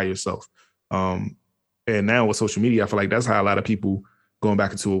time by yourself? And now with social media, I feel like that's how a lot of people, going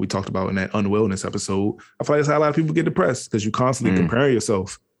back into what we talked about in that unwellness episode, I feel like that's how a lot of people get depressed because you constantly comparing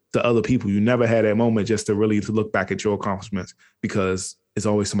yourself to other people. You never had that moment just to really to look back at your accomplishments because it's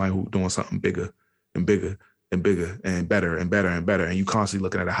always somebody who's doing something bigger and bigger and bigger and better and better and better. And you constantly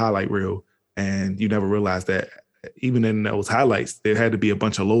looking at a highlight reel and you never realize that even in those highlights, there had to be a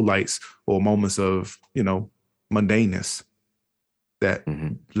bunch of lowlights or moments of, you know, mundaneness that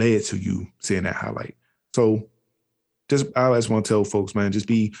led to you seeing that highlight. So I just want to tell folks, man, just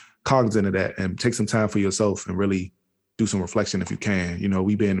be cognizant of that and take some time for yourself and really do some reflection if you can. You know,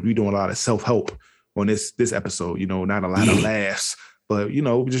 we doing a lot of self-help on this episode, you know, not a lot of laughs, but, you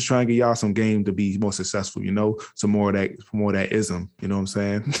know, we're just trying to get y'all some game to be more successful, you know, some more of that ism, you know what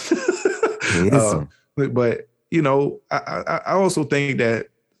I'm saying? But, you know, I also think that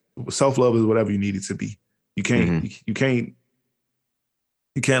self-love is whatever you need it to be. You can't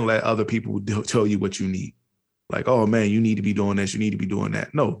let other people tell you what you need. Like, oh man, you need to be doing this, you need to be doing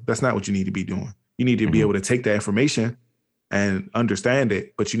that. No, that's not what you need to be doing. You need to be able to take that information and understand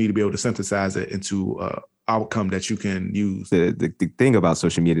it, but you need to be able to synthesize it into an outcome that you can use. The thing about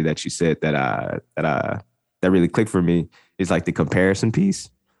social media that you said that really clicked for me is like the comparison piece.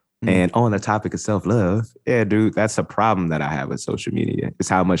 And on the topic of self-love, yeah, dude, that's a problem that I have with social media. It's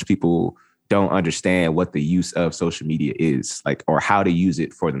how much people don't understand what the use of social media is, like, or how to use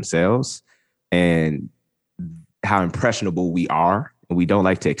it for themselves. and how impressionable we are. And we don't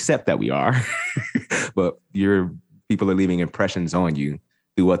like to accept that we are, but people are leaving impressions on you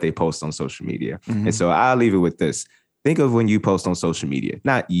through what they post on social media. Mm-hmm. And so I'll leave it with this. Think of when you post on social media,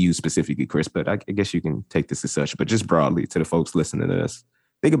 not you specifically, Chris, but I guess you can take this as such, but just broadly to the folks listening to this.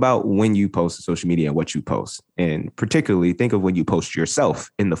 Think about when you post on social media and what you post. And particularly think of when you post yourself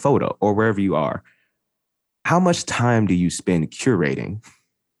in the photo or wherever you are. How much time do you spend curating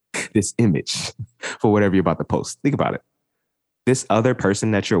this image for whatever you're about to post? Think about it. This other person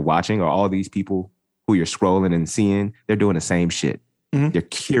that you're watching or all these people who you're scrolling and seeing, they're doing the same shit. Mm-hmm. They're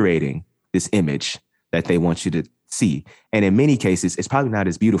curating this image that they want you to see. And in many cases, it's probably not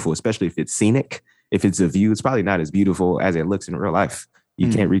as beautiful, especially if it's scenic. If it's a view, it's probably not as beautiful as it looks in real life.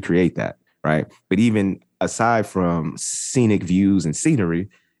 You can't recreate that, right? But even aside from scenic views and scenery,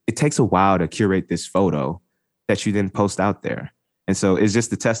 it takes a while to curate this photo that you then post out there. And so it's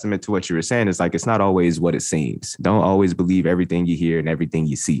just a testament to what you were saying. It's like, it's not always what it seems. Don't always believe everything you hear and everything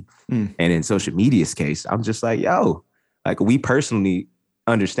you see. And in social media's case, I'm just like, yo, like we personally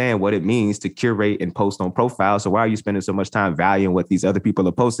understand what it means to curate and post on profiles. So why are you spending so much time valuing what these other people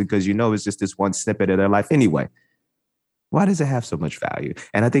are posting? Because you know it's just this one snippet of their life anyway. Why does it have so much value?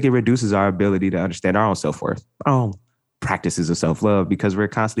 And I think it reduces our ability to understand our own self-worth, our own practices of self-love, because we're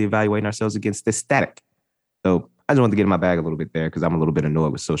constantly evaluating ourselves against this static. So I just wanted to get in my bag a little bit there because I'm a little bit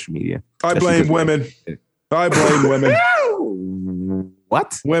annoyed with social media. I blame women. I blame women.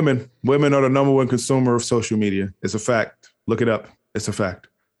 What? Women are the number one consumer of social media. It's a fact. Look it up. It's a fact.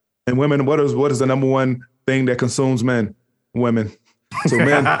 And women, what is the number one thing that consumes men? Women. So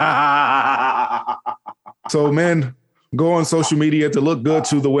men go on social media to look good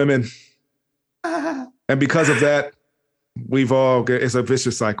to the women. And because of that, it's a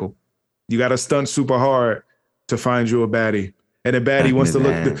vicious cycle. You got to stunt super hard to find you a baddie. And a baddie wants to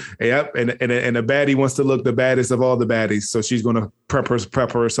look, and a baddie wants to look the baddest of all the baddies. So she's going to prep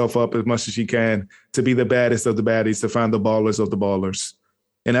herself up as much as she can to be the baddest of the baddies, to find the ballers of the ballers.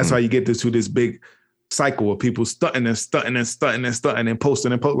 And that's how you get to this big cycle of people stunting and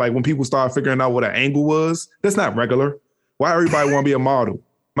posting. Like when people start figuring out what an angle was, that's not regular. Why everybody want to be a model?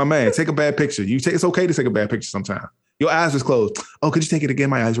 My man, take a bad picture. It's okay to take a bad picture sometimes. Your eyes was closed. Oh, could you take it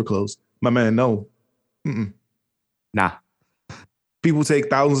again? My eyes were closed. My man, no. Mm-mm. Nah. People take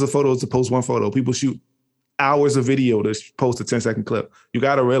thousands of photos to post one photo. People shoot hours of video to post a 10-second clip. You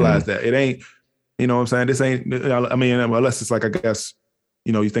got to realize that it ain't, you know what I'm saying? This ain't, I mean, unless it's like, I guess,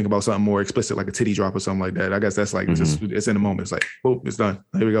 you know, you think about something more explicit, like a titty drop or something like that. I guess that's like, it's in the moment. It's like, boom, it's done.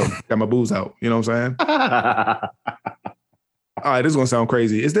 Here we go. Got my booze out. You know what I'm saying? All right, this is going to sound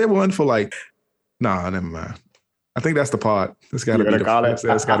crazy. Is there one for like, nah, never mind. I think that's the pod. That's got to be the pod. That's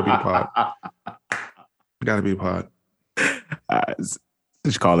got to be the pod. Got to be the pod.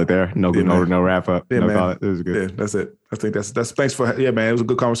 Just call it there. No wrap up. Yeah, man. Call it. It was good. Yeah, that's it. I think that's thanks for, yeah, man. It was a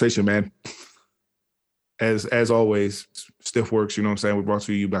good conversation, man. As always, Stiffworks, you know what I'm saying? We're brought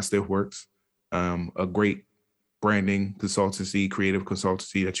to you by Stiffworks, a great branding consultancy, creative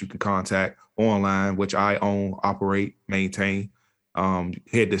consultancy that you can contact online, which I own, operate, maintain. Head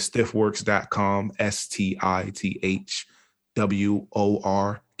to stiffworks.com,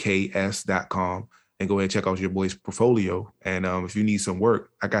 STITHWORKS.com, and go ahead and check out your boy's portfolio. And if you need some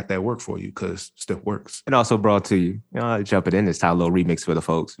work, I got that work for you because Stiff Works. And also brought to you, jumping in this time, a little remix for the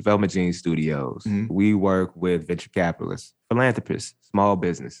folks, Velma Jean Studios. Mm-hmm. We work with venture capitalists, philanthropists, small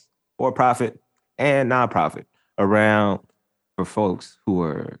business, for-profit and nonprofit around for folks who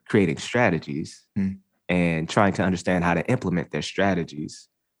are creating strategies and trying to understand how to implement their strategies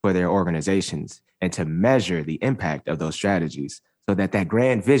for their organizations and to measure the impact of those strategies so that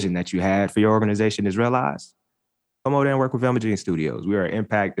grand vision that you had for your organization is realized. Come over there and work with Velma Jean Studios. We are an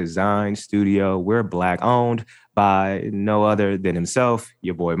impact design studio. We're Black owned by no other than himself,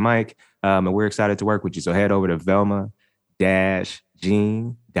 your boy Mike. And we're excited to work with you. So head over to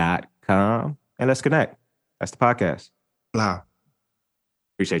velma-jean.com and let's connect. That's the podcast. Blah.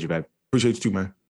 Appreciate you, babe. Appreciate you too, man.